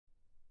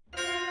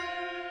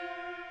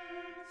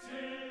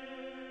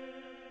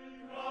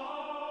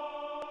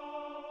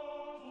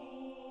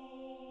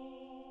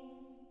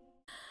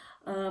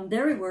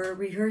there we were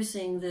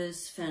rehearsing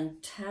this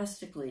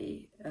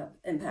fantastically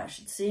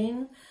impassioned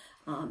scene,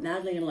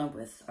 madly in love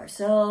with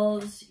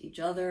ourselves, each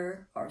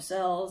other,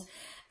 ourselves,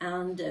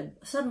 and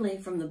suddenly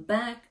from the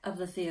back of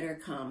the theater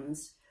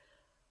comes,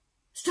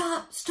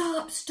 "Stop,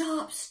 stop,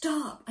 stop,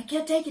 stop, I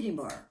can't take it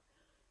anymore."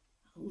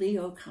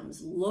 Leo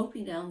comes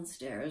loping down the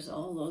stairs,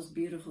 all those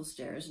beautiful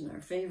stairs in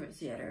our favorite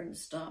theater, and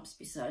stops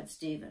beside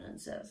Stephen and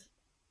says,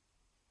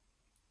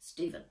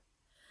 Stephen,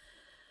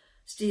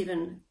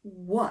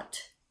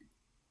 what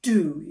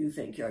do you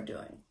think you're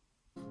doing?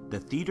 The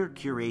Theatre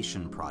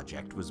Curation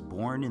Project was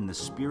born in the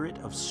spirit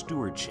of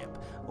stewardship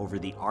over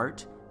the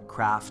art,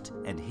 craft,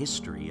 and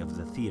history of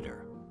the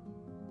theatre.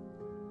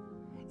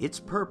 Its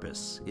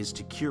purpose is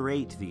to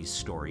curate these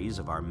stories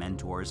of our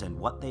mentors and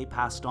what they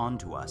passed on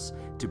to us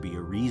to be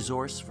a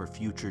resource for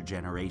future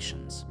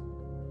generations.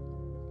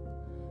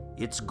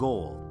 Its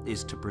goal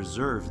is to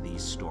preserve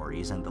these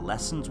stories and the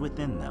lessons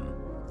within them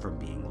from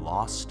being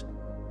lost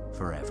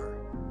forever.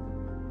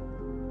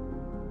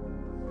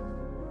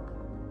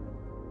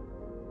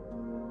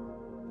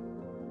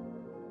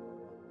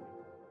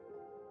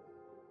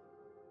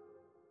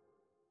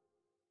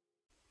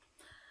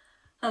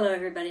 Hello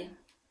everybody,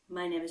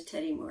 my name is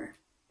Tedde Moore.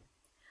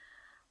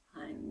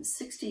 I'm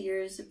 60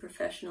 years a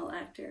professional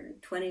actor,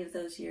 20 of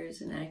those years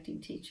an acting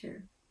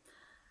teacher.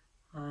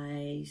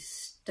 I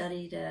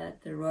studied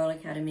at the Royal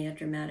Academy of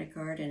Dramatic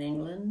Art in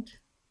England,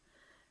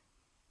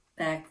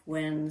 back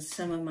when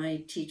some of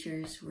my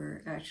teachers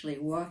were actually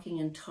walking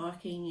and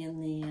talking in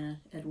the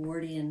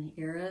Edwardian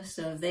era.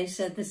 So if they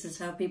said this is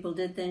how people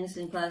did things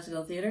in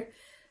classical theater,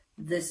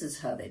 this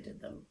is how they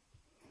did them.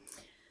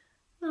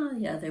 Oh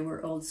yeah, they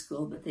were old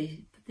school, but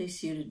they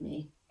suited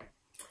me.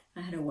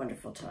 I had a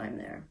wonderful time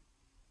there.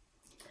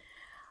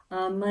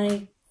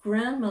 My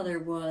grandmother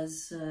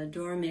was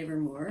Dora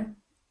Mavor-Moore,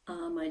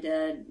 my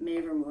dad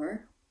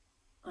Mavor-Moore.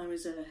 I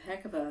was a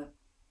heck of a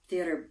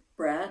theater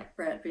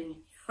brat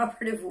being the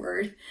operative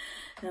word,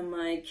 and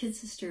my kid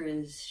sister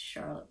is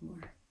Charlotte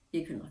Moore.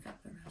 You can look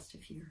up the rest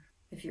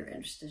if you're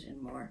interested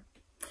in more.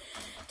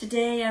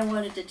 Today I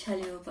wanted to tell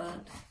you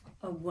about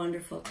a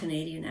wonderful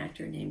Canadian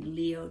actor named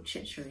Leo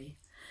Ciceri,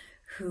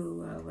 who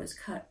was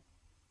cut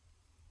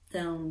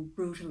down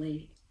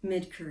brutally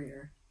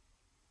mid-career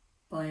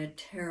by a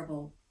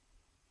terrible,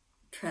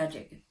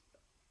 tragic,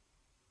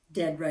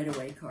 dead right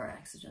away car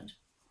accident.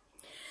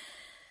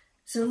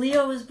 So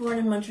Leo was born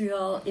in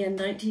Montreal in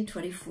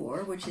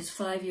 1924, which is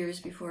 5 years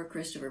before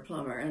Christopher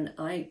Plummer, and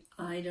I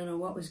don't know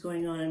what was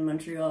going on in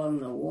Montreal in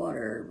the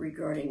water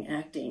regarding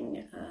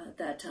acting at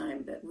that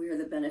time, but we are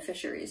the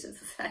beneficiaries of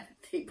the fact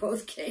that they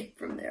both came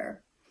from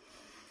there.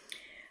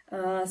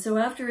 So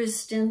after his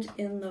stint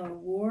in the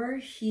war,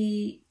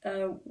 he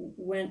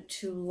went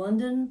to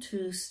London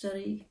to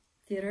study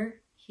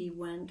theatre. He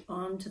went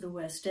on to the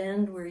West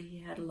End, where he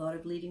had a lot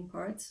of leading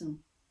parts and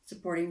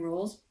supporting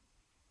roles.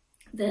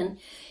 Then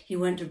he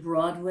went to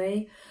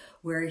Broadway,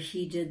 where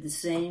he did the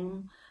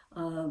same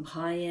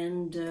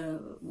high-end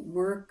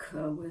work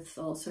with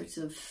all sorts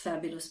of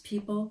fabulous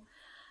people.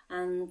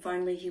 And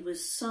finally, he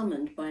was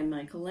summoned by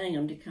Michael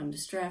Langham to come to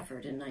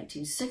Stratford in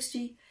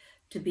 1960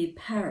 to be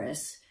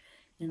Paris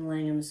in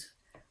Langham's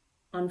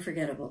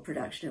unforgettable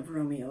production of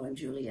Romeo and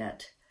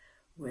Juliet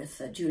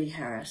with Julie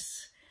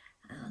Harris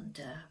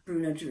and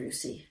Bruno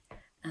Gerussi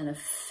and a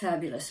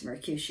fabulous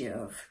Mercutio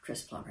of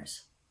Chris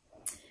Plummer's.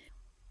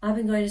 I've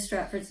been going to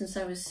Stratford since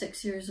I was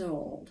 6 years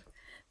old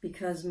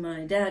because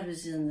my dad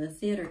was in the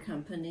theatre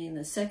company in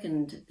the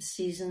second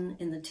season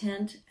in the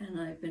tent,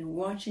 and I've been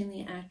watching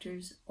the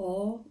actors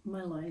all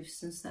my life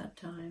since that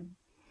time.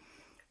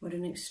 What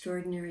an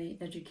extraordinary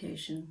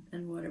education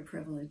and what a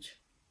privilege.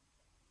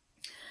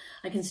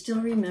 I can still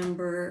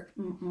remember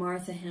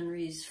Martha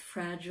Henry's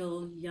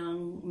fragile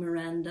young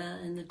Miranda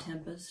in The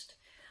Tempest.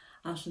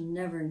 I shall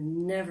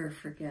never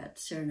forget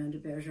Cyrano de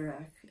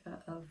Bergerac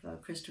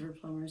of Christopher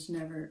Plummer's,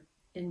 never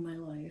in my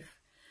life.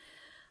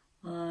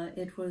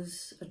 It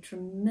was a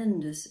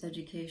tremendous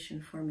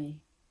education for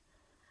me.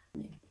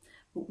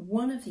 But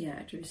one of the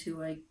actors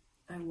who I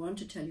want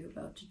to tell you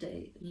about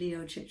today,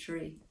 Leo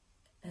Ciceri,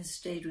 has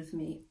stayed with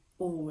me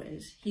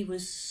always. He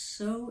was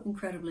so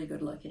incredibly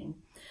good looking.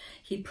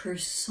 He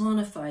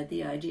personified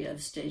the idea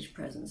of stage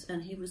presence,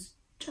 and he was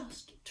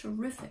just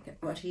terrific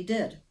at what he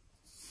did.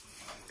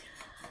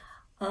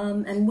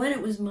 And when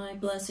it was my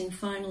blessing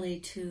finally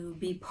to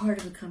be part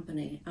of a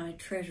company, I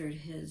treasured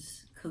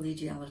his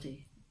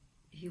collegiality.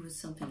 He was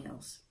something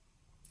else.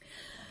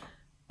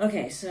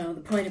 Okay, so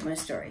the point of my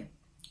story.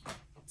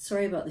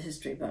 Sorry about the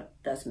history, but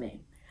that's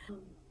me.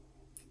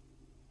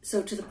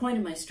 So to the point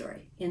of my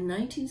story, in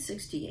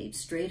 1968,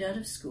 straight out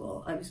of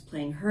school, I was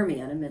playing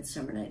Hermie on A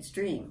Midsummer Night's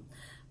Dream.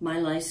 My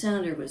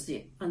Lysander was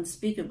the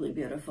unspeakably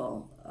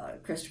beautiful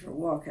Christopher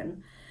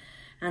Walken,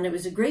 and it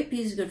was a great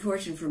piece of good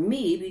fortune for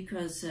me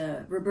because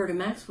Roberta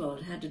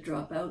Maxwell had to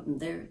drop out, and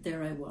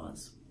there I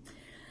was.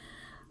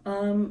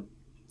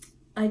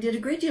 I did a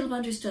great deal of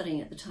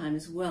understudying at the time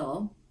as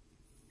well,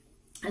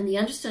 and the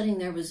understudying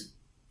there was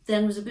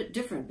then was a bit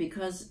different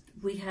because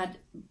we had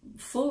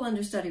full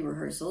understudy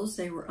rehearsals.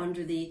 They were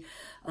under the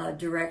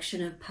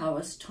direction of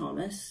Powys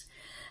Thomas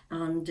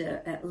and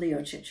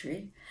Leo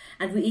Ciceri,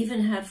 and we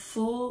even had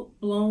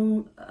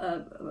full-blown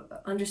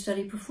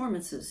understudy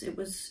performances. It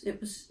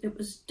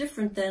was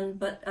different then,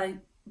 but I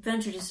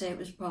venture to say it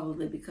was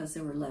probably because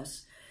there were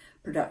less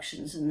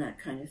productions and that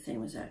kind of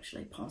thing was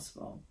actually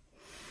possible.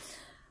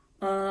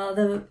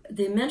 The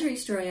mentoring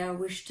story I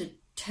wish to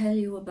tell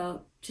you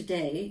about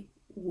today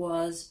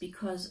was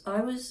because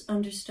I was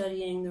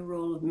understudying the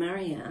role of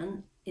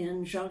Marianne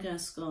in Jean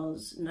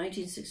Gascon's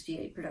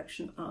 1968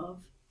 production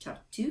of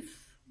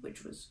Tartuffe,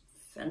 which was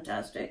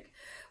fantastic.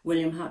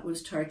 William Hutt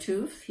was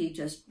Tartuffe. He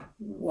just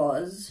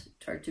was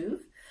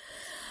Tartuffe.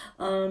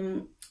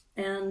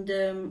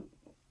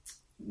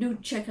 Do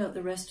check out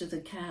the rest of the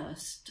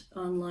cast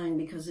online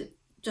because it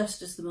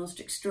just is the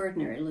most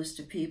extraordinary list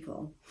of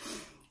people.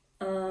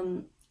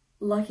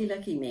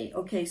 Lucky me.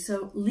 Okay,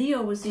 so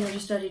Leo was the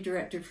understudy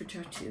director for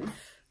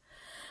Tartuffe.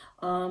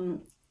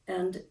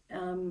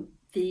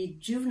 The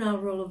juvenile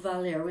role of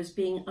Valère was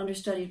being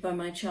understudied by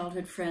my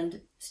childhood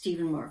friend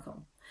Stephen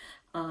Markle,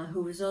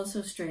 who was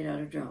also straight out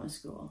of drama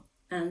school.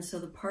 And so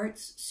the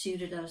parts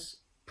suited us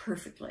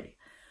perfectly.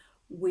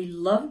 We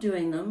loved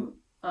doing them.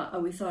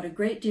 We thought a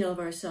great deal of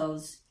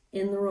ourselves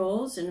in the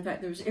roles. And in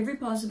fact, there was every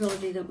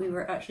possibility that we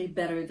were actually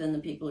better than the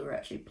people who were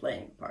actually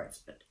playing the parts,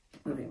 but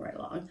moving right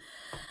along.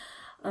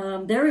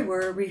 There we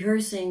were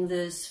rehearsing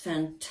this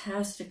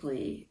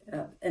fantastically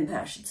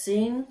impassioned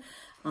scene,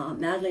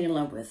 madly in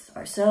love with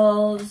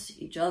ourselves,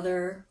 each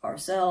other,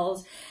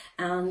 ourselves,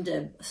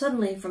 and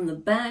suddenly from the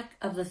back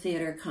of the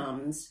theater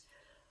comes,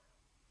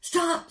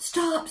 "Stop,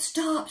 stop,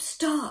 stop,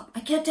 stop,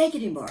 I can't take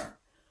it anymore."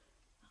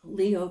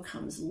 Leo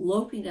comes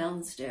loping down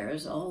the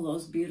stairs, all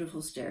those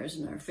beautiful stairs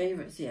in our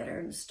favorite theater,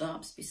 and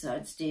stops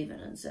beside Stephen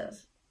and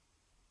says,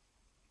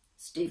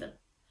 Stephen,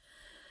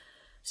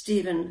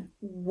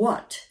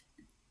 what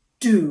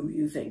do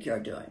you think you're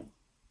doing?"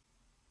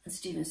 And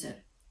Stephen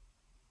said,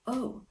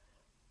 oh,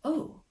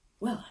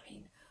 well, I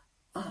mean,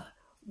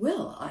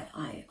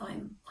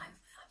 I'm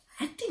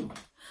acting.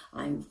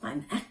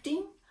 I'm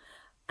acting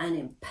an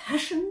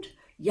impassioned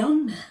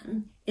young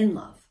man in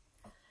love.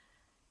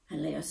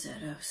 And Leo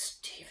said, "Oh,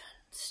 Stephen,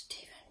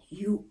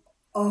 you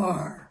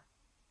are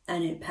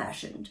an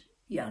impassioned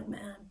young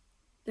man.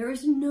 There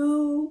is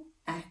no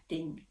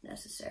acting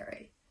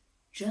necessary.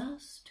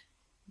 Just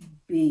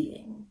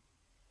being.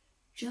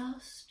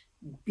 Just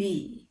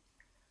be.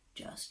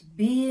 Just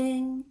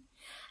being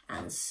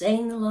and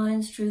saying the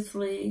lines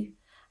truthfully.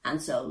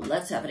 And so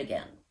let's have it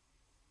again."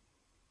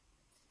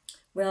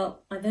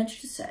 Well, I venture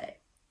to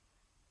say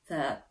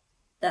that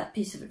that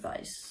piece of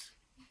advice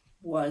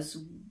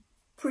was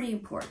pretty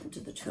important to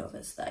the two of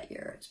us that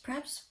year. It's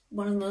perhaps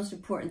one of the most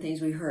important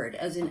things we heard,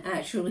 as in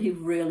actually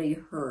really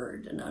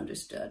heard and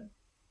understood.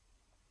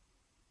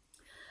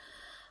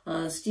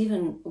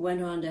 Stephen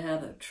went on to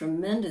have a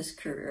tremendous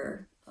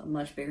career,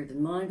 much bigger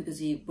than mine, because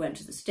he went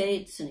to the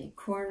States and he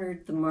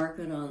cornered the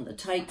market on the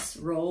tights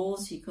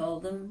roles, he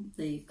called them,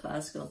 the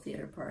classical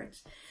theater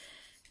parts.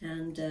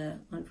 And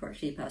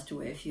unfortunately, he passed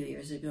away a few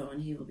years ago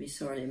and he will be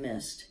sorely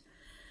missed.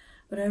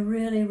 But I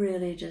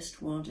really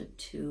just wanted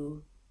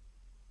to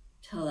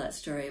tell that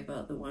story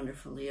about the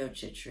wonderful Leo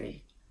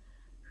Ciceri,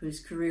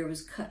 whose career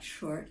was cut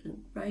short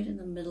and right in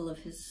the middle of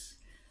his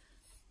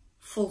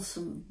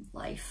fulsome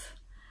life.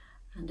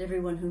 And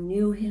everyone who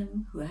knew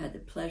him, who had the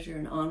pleasure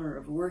and honor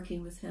of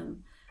working with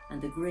him,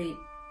 and the great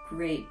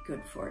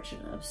good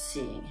fortune of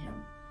seeing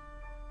him,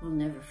 will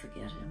never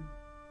forget him.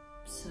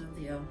 So,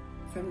 Leo,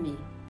 from me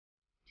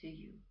to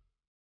you.